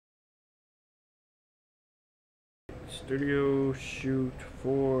Studio Shoot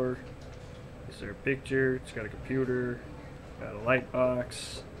 4. Is there a picture? It's got a computer, got a light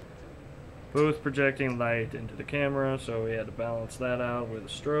box, both projecting light into the camera, so we had to balance that out with the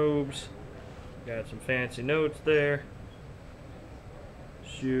strobes. Got some fancy notes there.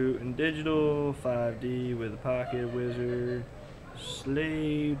 Shooting digital, 5D with a pocket wizard.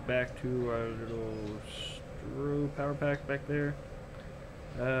 Slade back to our little strobe power pack back there.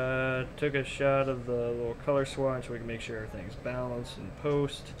 Took a shot of the little color swatch so we can make sure everything's balanced in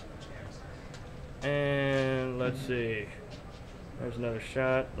post. And let's see. There's another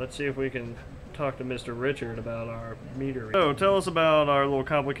shot. Let's see if we can talk to Mr. Richard about our metering. So tell us about our little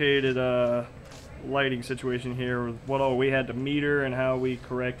complicated lighting situation here, with what all we had to meter and how we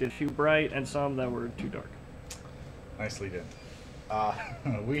corrected a few bright and some that were too dark. Nicely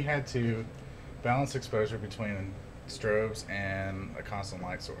done. We had to balance exposure between strobes and a constant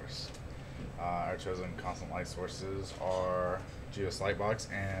light source. Our chosen constant light sources are Geos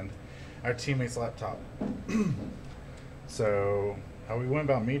Lightbox and our teammate's laptop. So how we went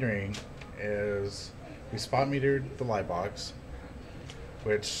about metering is we spot metered the Lightbox,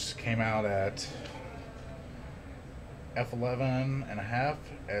 which came out at f11 and a half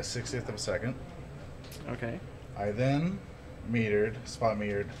at 60th of a second. Okay. I then spot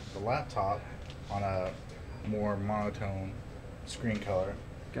metered the laptop on a more monotone screen color.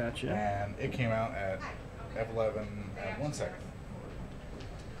 Gotcha. And it came out at f11 at 1 second.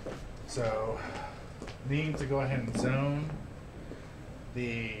 So, needing to go ahead and zone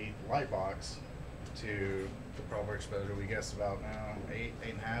the light box to the proper exposure, we guessed about now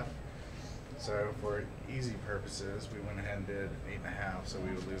 8.5. So for easy purposes, we went ahead and did 8.5, so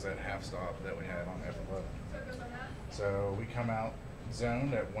we would lose that half stop that we had on f11. So we come out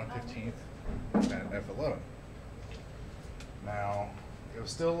zoned at 1/15 at f11. Now, it was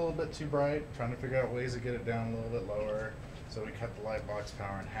still a little bit too bright, trying to figure out ways to get it down a little bit lower. So we cut the light box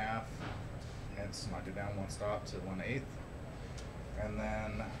power in half, hence knocked it down 1 stop to 1/8. And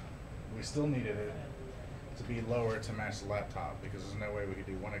then we still needed it to be lower to match the laptop, because there's no way we could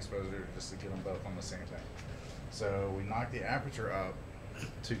do one exposure just to get them both on the same thing. So we knocked the aperture up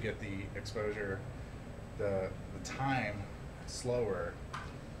to get the exposure, the time slower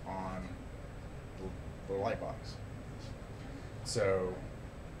on the light box. So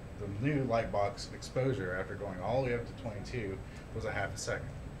the new light box exposure, after going all the way up to 22, was a half a second,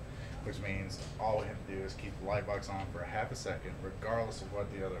 which means all we had to do is keep the light box on for a half a second, regardless of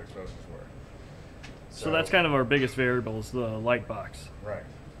what the other exposures were. So that's kind of our biggest variable, is the light box. Right.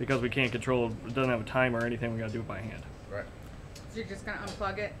 Because we can't control it, it doesn't have a timer or anything, we gotta do it by hand. Right. So you're just gonna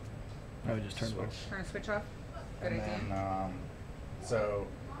unplug it, I would just turn it off. turn the switch off? Good And idea. then, so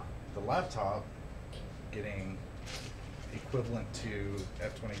the laptop getting equivalent to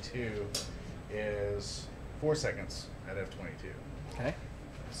f22 is 4 seconds at f22. Okay.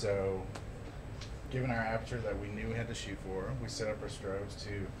 So, given our aperture that we knew we had to shoot for, we set up our strobes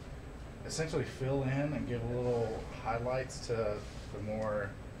to essentially fill in and give a little highlights to the more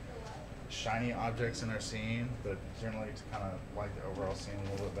shiny objects in our scene, but generally to kind of like the overall scene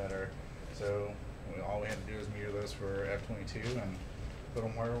a little bit better. So all we had to do is meter those for f22 and put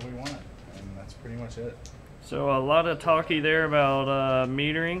them wherever we wanted, and that's pretty much it. So a lot of talky there about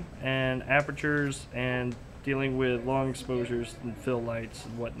metering and apertures and dealing with long exposures and fill lights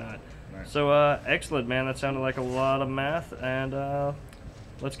and whatnot. Right. So excellent, man. That sounded like a lot of math, and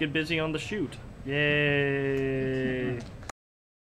let's get busy on the shoot. Yay!